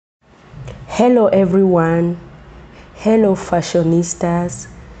Hello everyone, hello fashionistas,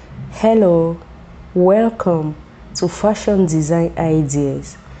 hello, welcome to Fashion Design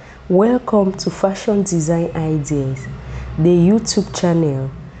Ideas. Welcome to Fashion Design Ideas, the YouTube channel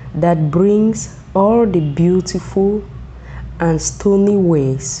that brings all the beautiful and stunning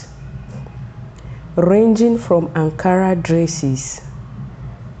ways, ranging from Ankara dresses,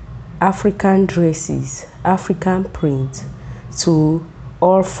 African print, to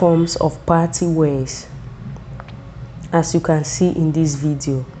all forms of party wears, as you can see in this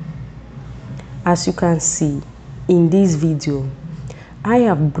video. I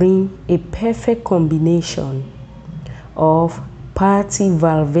have bring a perfect combination of party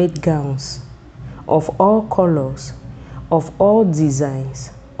velvet gowns of all colors, of all designs,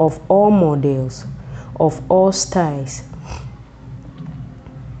 of all models, of all styles.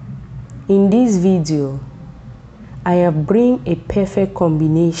 In this video, I have bring a perfect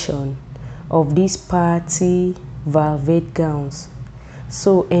combination of these party velvet gowns.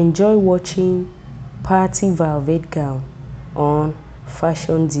 So enjoy watching party velvet gown on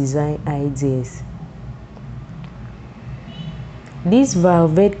Fashion Design Ideas. These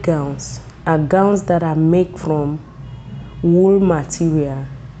velvet gowns are gowns that are made from wool material.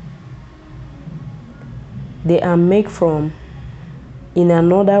 They are made from, in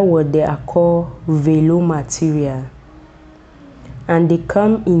another word, they are called velour material, and they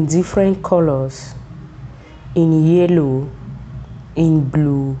come in different colors: in yellow, in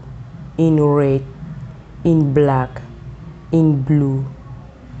blue, in red, in black, in blue,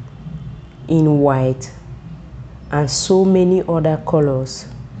 in white, and so many other colors,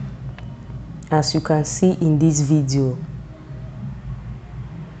 as you can see in this video.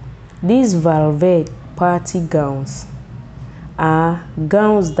 These velvet party gowns are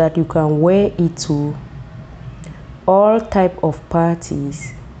gowns that you can wear it to all type of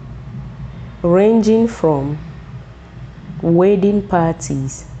parties, ranging from wedding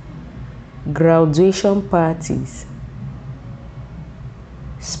parties, graduation parties,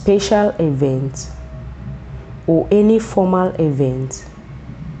 special events, or any formal event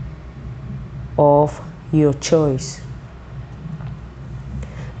of your choice.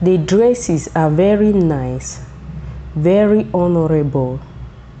 The dresses are very nice, very honorable,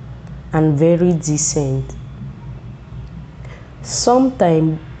 and very decent.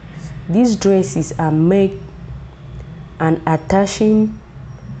 Sometimes these dresses are made and attaching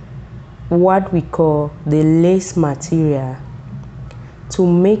what we call the lace material to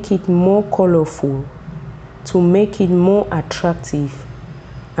make it more colorful, to make it more attractive,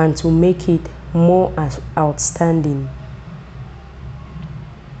 and to make it more outstanding.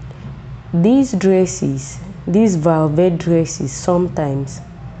 These dresses, these velvet dresses, sometimes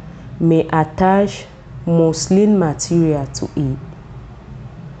may attach muslin material to it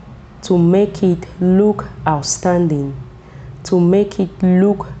to make it look outstanding, to make it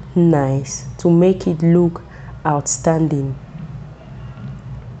look nice, to make it look outstanding.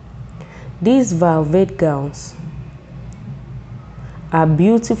 These velvet gowns are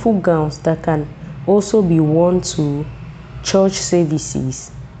beautiful gowns that can also be worn to church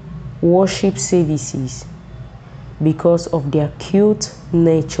services, worship services, because of their cute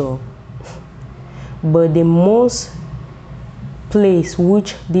nature. But the most place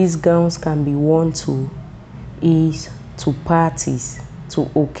which these gowns can be worn to is to parties, to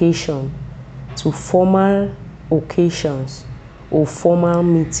occasion, to formal occasions or formal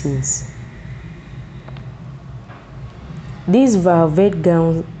meetings. These velvet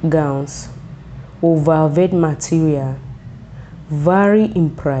gowns or velvet material vary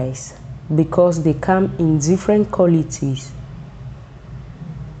in price because they come in different qualities.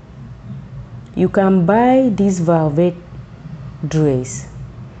 You can buy this velvet dress,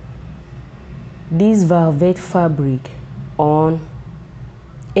 this velvet fabric, on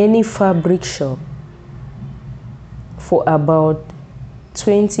any fabric shop for about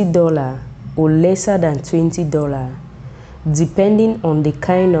 $20 or lesser than $20, depending on the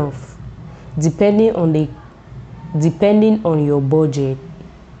kind of, depending on your budget.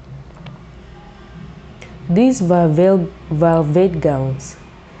 These velvet gowns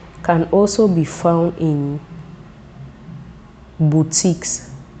can also be found in boutiques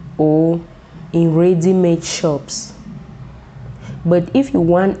or in ready-made shops. But if you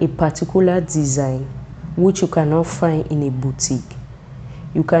want a particular design which you cannot find in a boutique,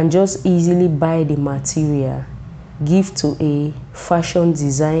 you can just easily buy the material, give to a fashion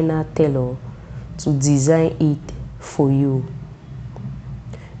designer tailor to design it for you.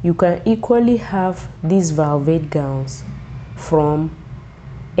 You can equally have these velvet gowns from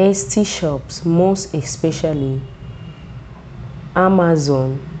ST shops, most especially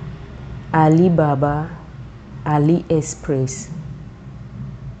Amazon, Alibaba, AliExpress.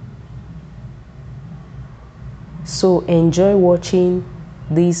 So enjoy watching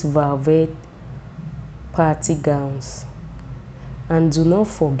these velvet party gowns, and do not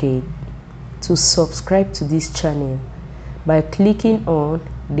forget to subscribe to this channel by clicking on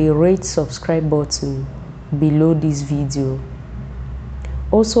the red subscribe button below this video.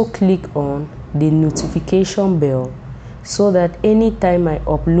 Also click on the notification bell so that anytime I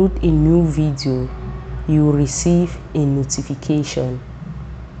upload a new video, you will receive a notification.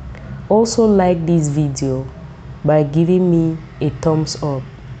 Also like this video by giving me a thumbs up.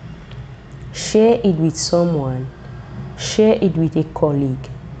 Share it with someone, share it with a colleague,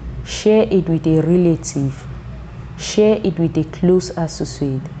 share it with a relative, share it with a close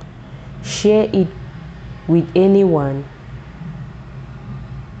associate, share it with anyone.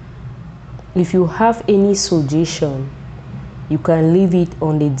 If you have any suggestion, you can leave it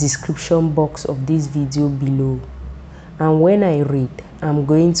on the description box of this video below, and when I read, I'm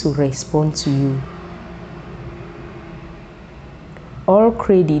going to respond to you. All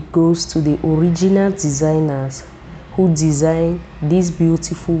credit goes to the original designers who designed these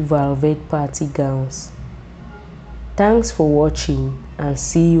beautiful velvet party gowns. Thanks for watching, and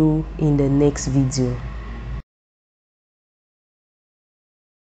see you in the next video.